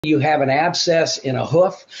You have an abscess in a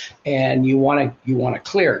hoof and you want to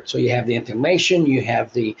clear it. So you have the inflammation, you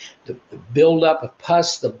have the buildup of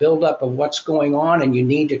pus, the buildup of what's going on, and you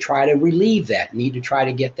need to try to relieve that, need to try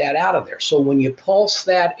to get that out of there. So when you pulse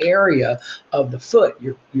that area of the foot,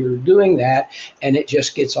 you're doing that, and it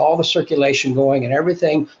just gets all the circulation going and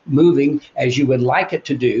everything moving as you would like it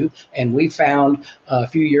to do. And we found a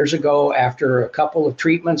few years ago, after a couple of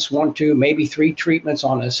treatments, 1, 2, maybe 3 treatments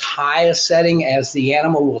on as high a setting as the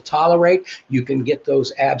animal will tolerate, you can get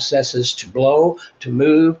those abscesses to blow, to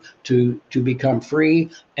move, to become free,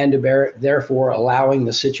 and to therefore allowing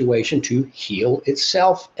the situation to heal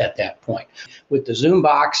itself at that point. With the Zoom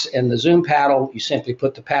box and the Zoom paddle, you simply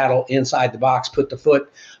put the paddle inside the box, put the foot,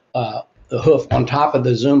 the hoof on top of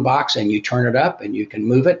the Zoom box, and you turn it up and you can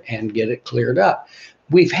move it and get it cleared up.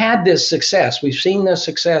 We've had this success. We've seen this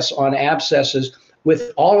success on abscesses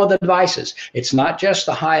with all of the devices. It's not just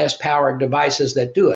the highest powered devices that do it.